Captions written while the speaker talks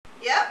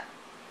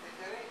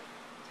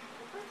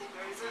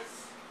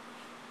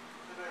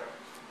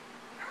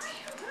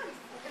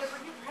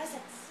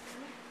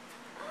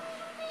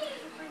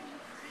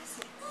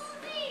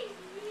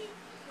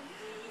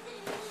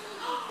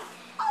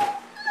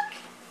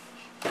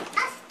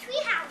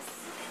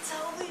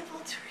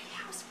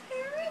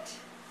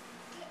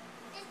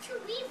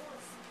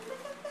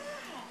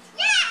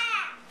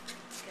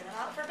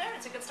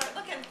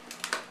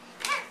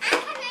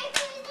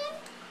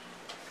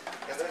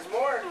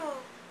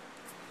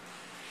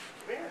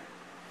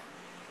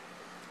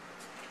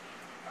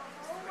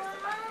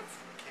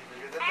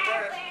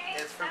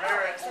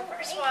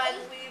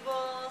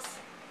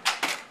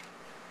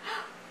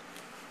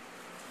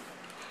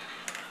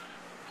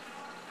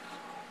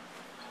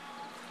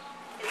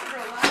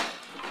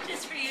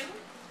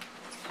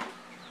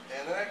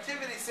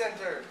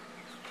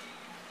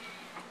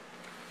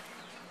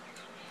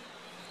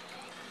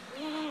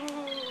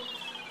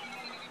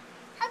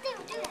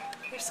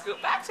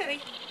Scoot back, Tenny.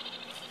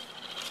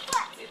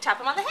 What? You tap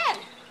him on the head.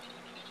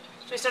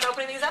 Should we start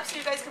opening these up so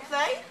you guys can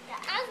play? Yeah,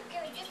 I'll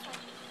give you this one.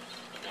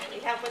 I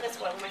need help with this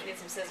one. We might need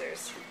some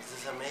scissors. Is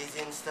this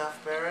amazing stuff,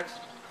 Barrett? Is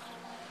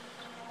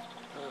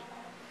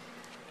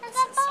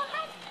that ball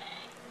head?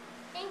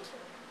 Thank you.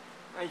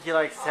 I think he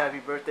likes happy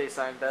birthday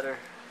sign better.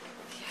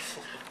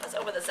 Let's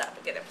open this up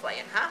and get it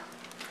playing, huh?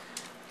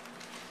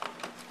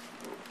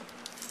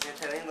 Here,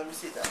 Tenny, let me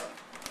see that one.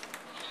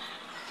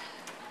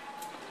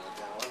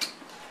 That one.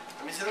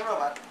 Let me see the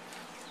robot.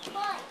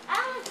 Boy, I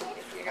want this.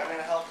 I'm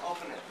gonna help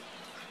open it.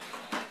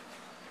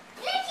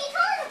 Look, he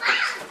told the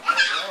box.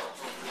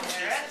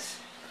 Barrett?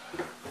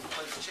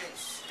 Let's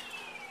chase.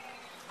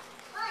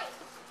 Boy,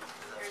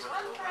 Here's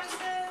one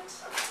present.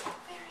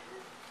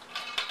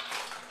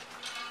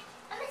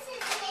 let me see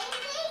his name,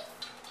 please.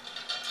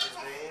 His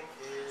name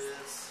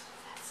is.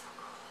 That's so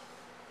cool.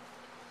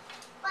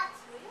 What?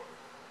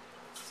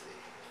 Let's see.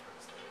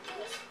 What's his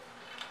name is?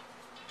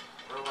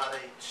 Robot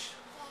H.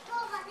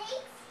 Robot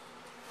H?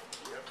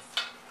 Yep.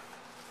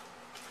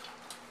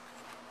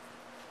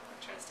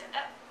 Try to stand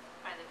up.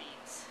 Find the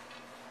beads.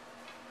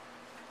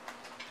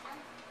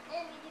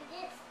 Then we do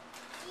this.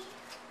 See?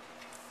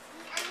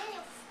 And then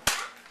you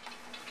stop.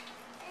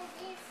 And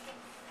this.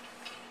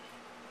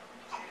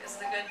 This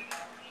is a good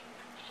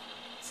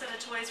set of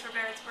toys for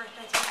Barrett's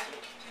birthday tonight. Do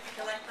you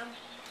collect them?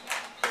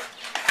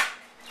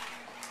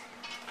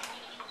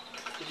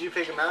 Did you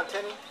pick him out,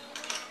 Tenny?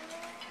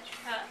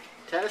 Huh?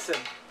 Tennyson,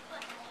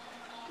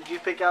 did you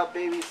pick out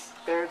baby's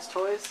Barrett's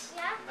toys?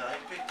 Yeah? No, he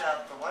picked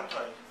out the one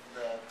toy,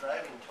 the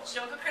driving toy.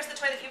 Show Uncle Chris the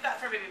toy that you got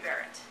for baby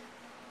Barrett.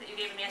 That you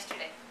gave him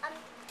yesterday.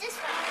 This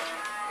one.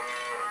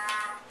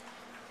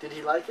 Did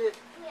he like it?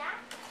 Yeah.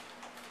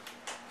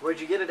 Where'd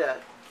you get it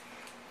at?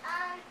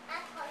 At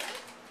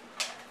Target?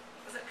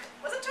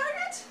 Was it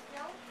Target?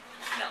 No.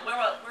 No, where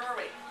were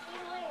we?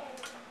 Anywhere.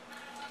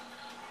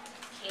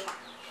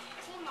 Kmart.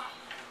 Kmart.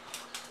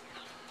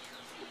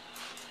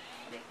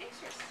 Big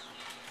pictures.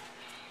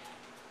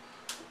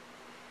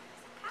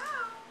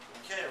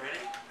 Okay,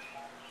 ready?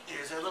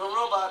 Here's our little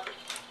robot.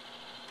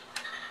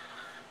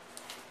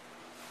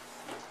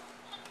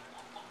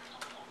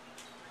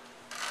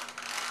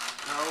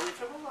 No, leave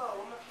him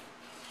alone.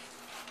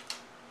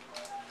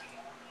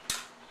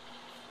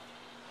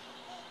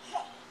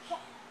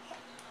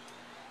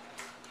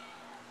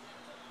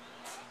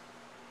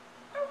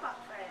 Robot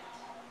friend.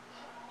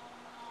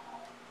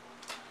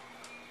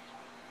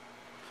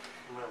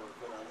 I'm gonna work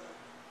on that.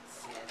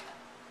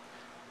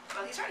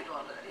 Well, he's already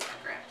going with it. He's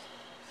not correct.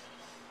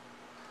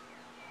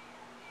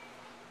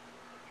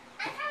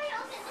 I thought we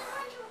opened this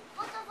one to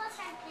both of us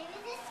and play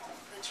with this.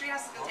 The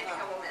treehouse is going to take a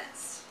couple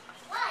minutes.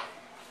 Why?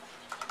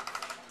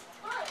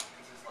 Why?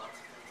 There's lots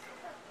of things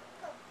going on.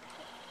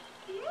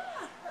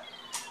 Yeah.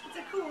 It's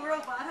a cool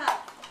robot, huh?